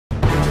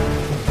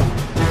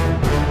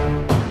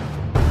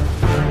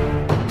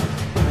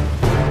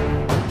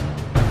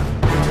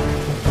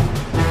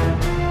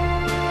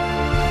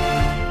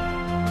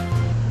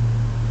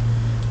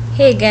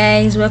Hey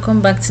guys, welcome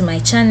back to my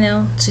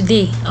channel.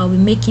 Today I'll be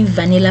making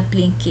vanilla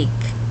plain cake.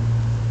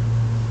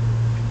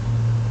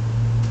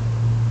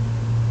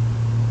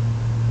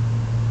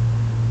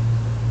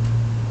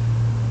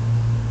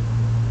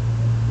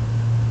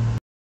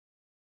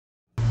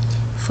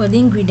 For the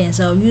ingredients,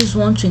 I'll use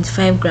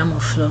 125 grams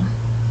of flour,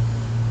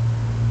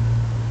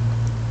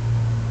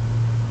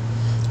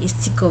 a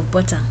stick of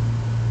butter,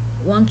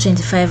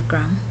 125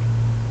 grams,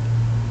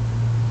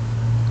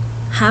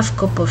 half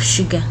cup of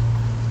sugar,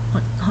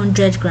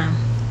 100 grams,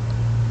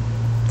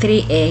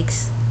 3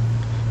 eggs.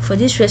 For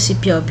this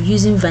recipe I'll be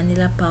using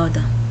vanilla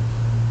powder,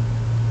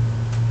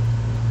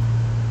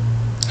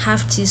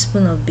 half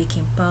teaspoon of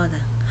baking powder,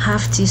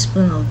 half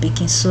teaspoon of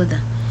baking soda,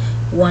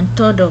 one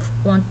third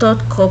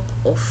cup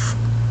of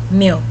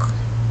milk.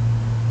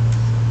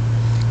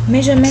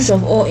 Measurements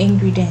of all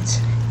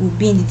ingredients will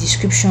be in the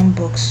description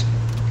box.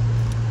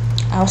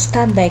 I'll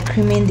start by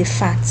creaming the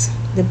fat,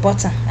 the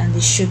butter and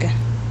the sugar.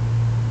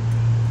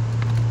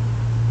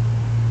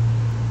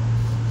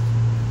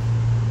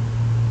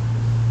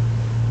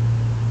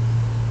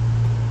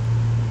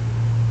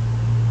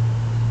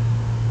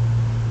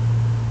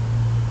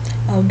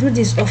 I'll do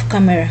this off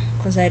camera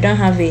because I don't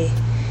have a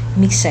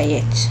mixer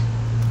yet.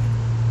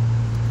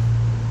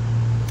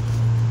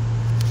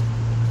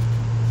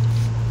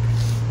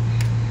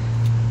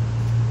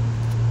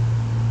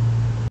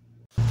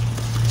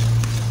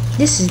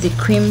 This is the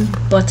cream,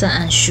 butter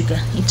and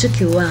sugar. It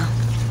took a while.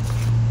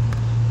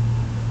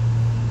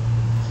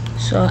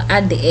 So I'll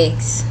add the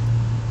eggs.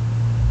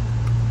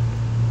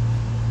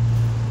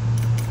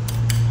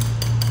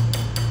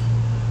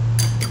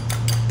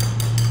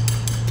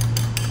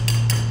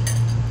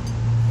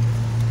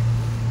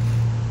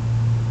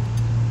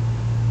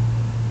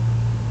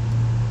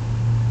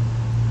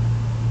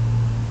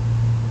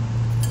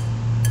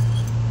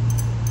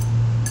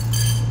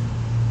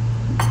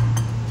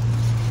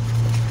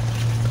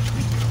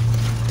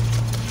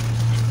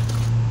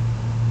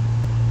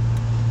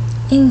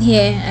 In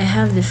here I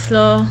have the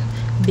flour,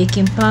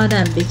 baking powder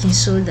and baking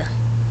soda.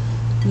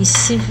 We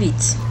sieve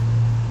it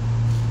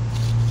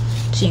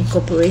to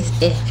incorporate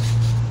air.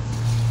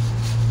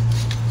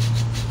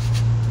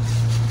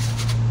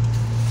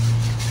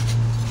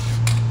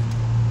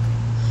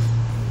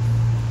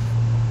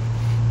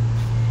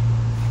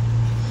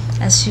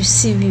 As you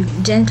sieve, you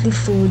gently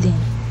fold in.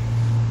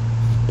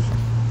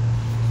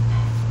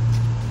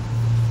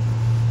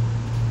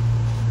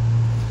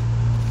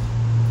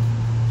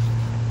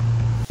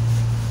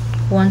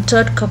 One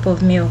third cup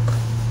of milk,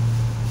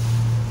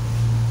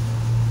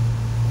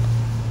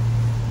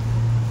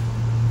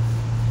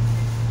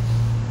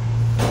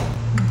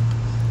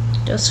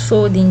 just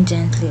fold in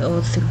gently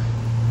all through.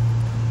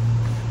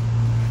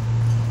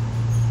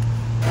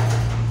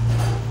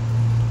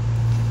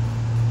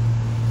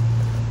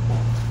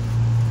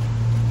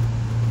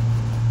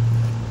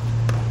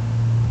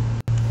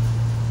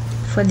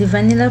 For the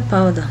vanilla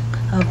powder,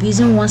 I'll be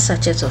using 1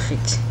 sachet of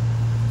it.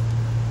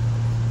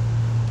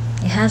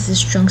 It has a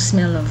strong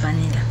smell of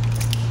vanilla.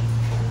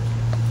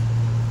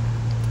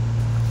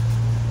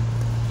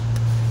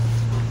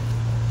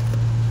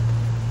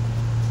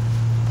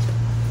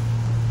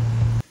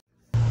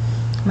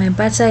 My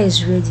batter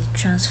is ready.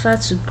 Transfer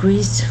to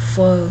greased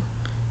foil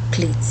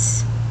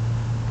plates.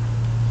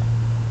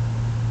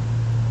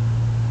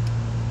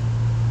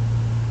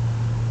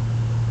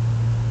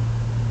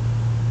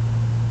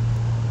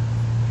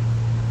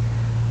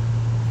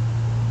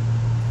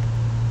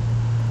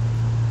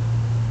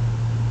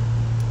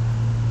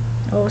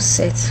 All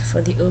set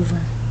for the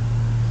oven.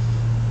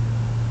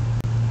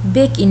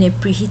 Bake in a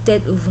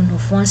preheated oven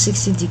of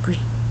 160 degrees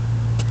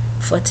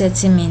for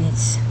 30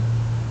 minutes.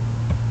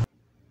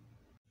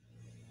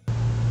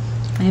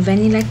 My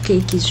vanilla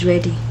cake is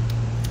ready.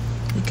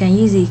 You can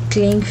use a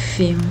cling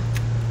film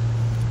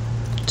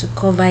to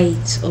cover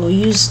it or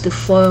use the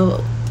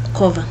foil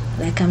cover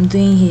like I'm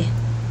doing here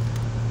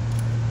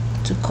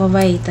to cover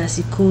it as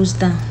it cools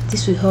down.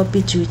 This will help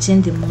it to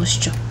retain the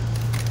moisture.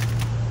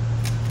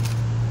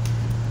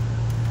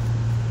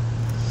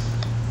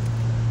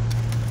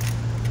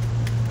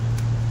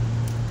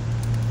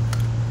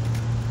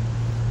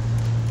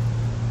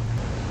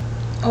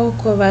 All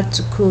covered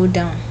to cool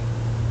down.